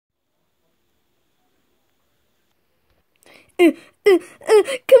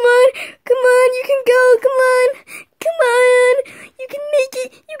Come on, you can go, come on, you can make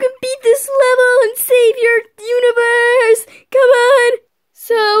it, you can beat this level and save your universe, come on,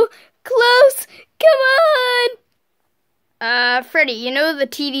 so close, come on. Freddy, you know the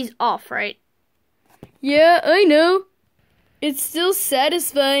TV's off, right? Yeah, I know. It's still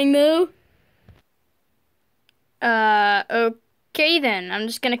satisfying, though. Okay then, I'm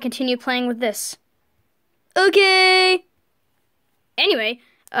just gonna continue playing with this. Okay. Anyway,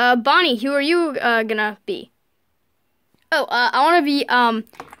 Bonnie, who are you, gonna be? Oh, I wanna be,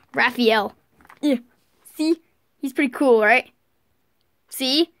 Raphael. Yeah. See? He's pretty cool, right?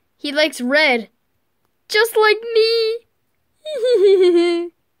 See? He likes red. Just like me.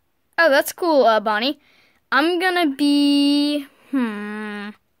 Oh, that's cool, Bonnie. I'm gonna be...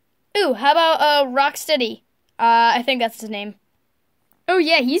 Ooh, how about, Rocksteady? I think that's his name. Oh,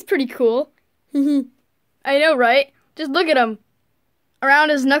 yeah, he's pretty cool. I know, right? Just look at him. Around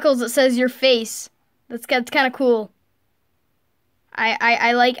his knuckles it says your face. That's kind of cool.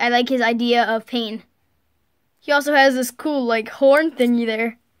 I like his idea of pain. He also has this cool, like, horn thingy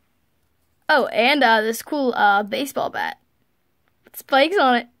there. Oh, and, this cool, baseball bat. With spikes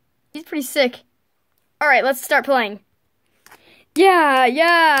on it. He's pretty sick. Alright, let's start playing. Yeah,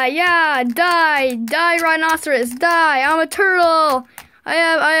 die, rhinoceros, die, I'm a turtle.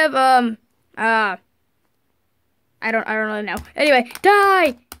 I don't really know. Anyway,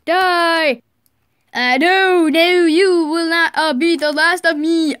 die. No, you will not, be the last of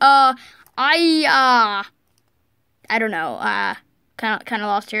me. I don't know, kind of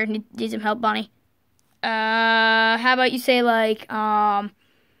lost here. Need some help, Bonnie. How about you say, like,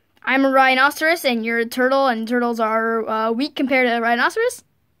 I'm a rhinoceros and you're a turtle and turtles are, weak compared to a rhinoceros?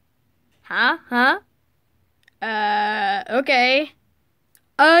 Huh? Okay.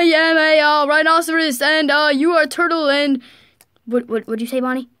 I am a, rhinoceros and, you are a turtle and... What'd you say,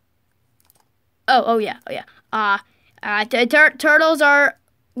 Bonnie? Oh yeah. Turtles are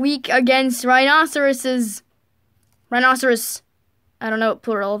weak against rhinoceroses. Rhinoceros. I don't know what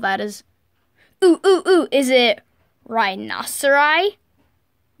plural that is. Ooh, is it rhinoceri?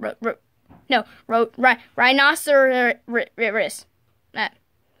 Rhinoceros.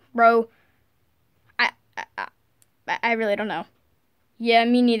 I really don't know. Yeah,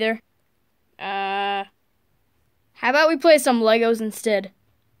 me neither. How about we play some Legos instead?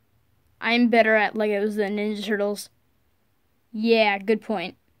 I'm better at Legos than Ninja Turtles. Yeah, good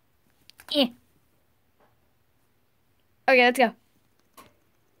point. Okay, let's go.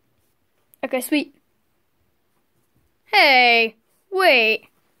 Okay, sweet. Hey, wait.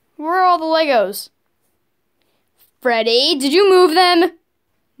 Where are all the Legos? Freddy, did you move them?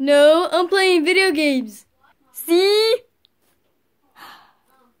 No, I'm playing video games. See?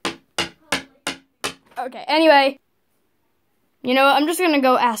 Okay, anyway. You know what, I'm just gonna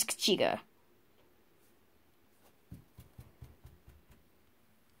go ask Chica.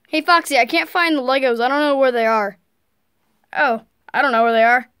 Hey, Foxy, I can't find the Legos. I don't know where they are. Oh, I don't know where they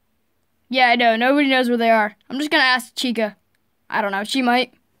are. Yeah, I know. Nobody knows where they are. I'm just gonna ask Chica. I don't know. She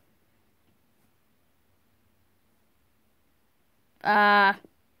might. I'm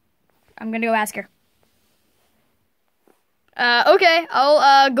gonna go ask her. Okay.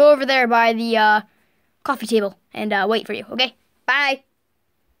 I'll, go over there by the, coffee table and, wait for you, okay? Bye.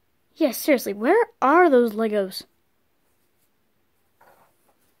 Yeah, seriously, where are those Legos?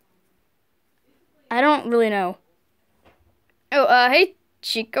 I don't really know. Oh, hey,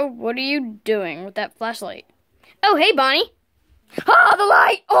 Chica, what are you doing with that flashlight? Oh, hey, Bonnie. Oh, the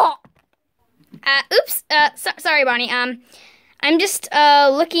light! Oh! Oops, sorry, Bonnie. I'm just,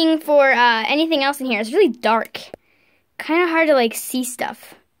 looking for, anything else in here. It's really dark. Kind of hard to, like, see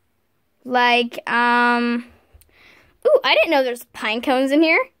stuff. Like, ooh, I didn't know there's pine cones in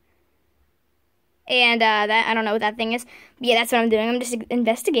here. And, that, I don't know what that thing is. But yeah, that's what I'm doing. I'm just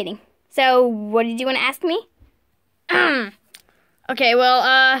investigating. So, what did you want to ask me? Okay,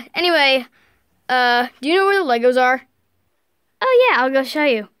 well, anyway, do you know where the Legos are? Oh, yeah, I'll go show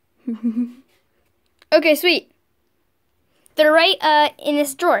you. Okay, sweet. They're right, in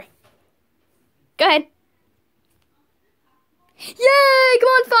this drawer. Go ahead. Yay! Come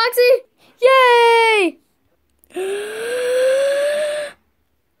on, Foxy! Yay!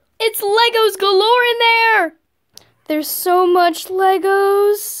 It's Legos galore in there! There's so much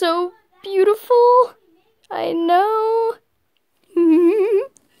Legos, so beautiful. I know.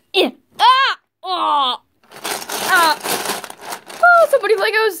 Yeah. Ah! Oh! Oh, so many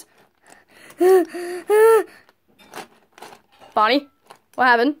Legos! Bonnie, what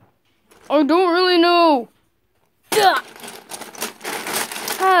happened? I don't really know.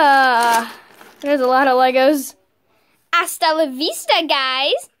 There's a lot of Legos. Hasta la vista,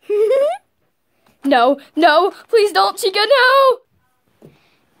 guys. No, no, please don't, Chica, no!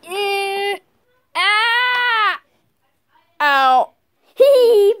 Ah! Ow.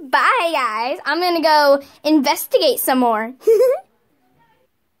 Bye, guys. I'm gonna go investigate some more.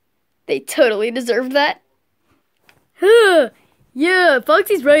 They totally deserved that. Yeah,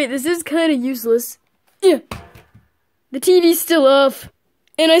 Foxy's right. This is kind of useless. Yeah. The TV's still off.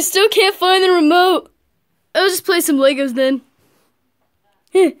 And I still can't find the remote. I'll just play some Legos then.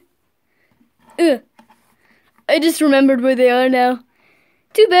 I just remembered where they are now.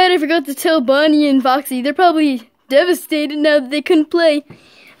 Too bad I forgot to tell Bonnie and Foxy. They're probably devastated now that they couldn't play.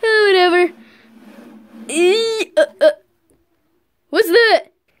 Oh, whatever. What's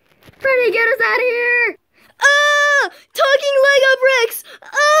that? Freddy, get us out of here! Ah! Talking Lego bricks!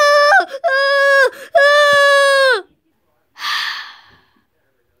 Ah! Ah! Ah!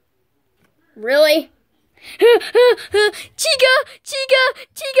 Really? Chica! Chica!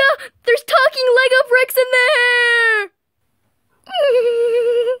 Chica! There's talking Lego bricks in there!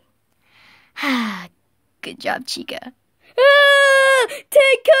 Good job, Chica. Ah!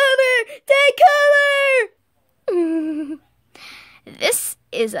 Take cover! Take cover! This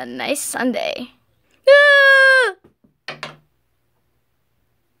is a nice Sunday.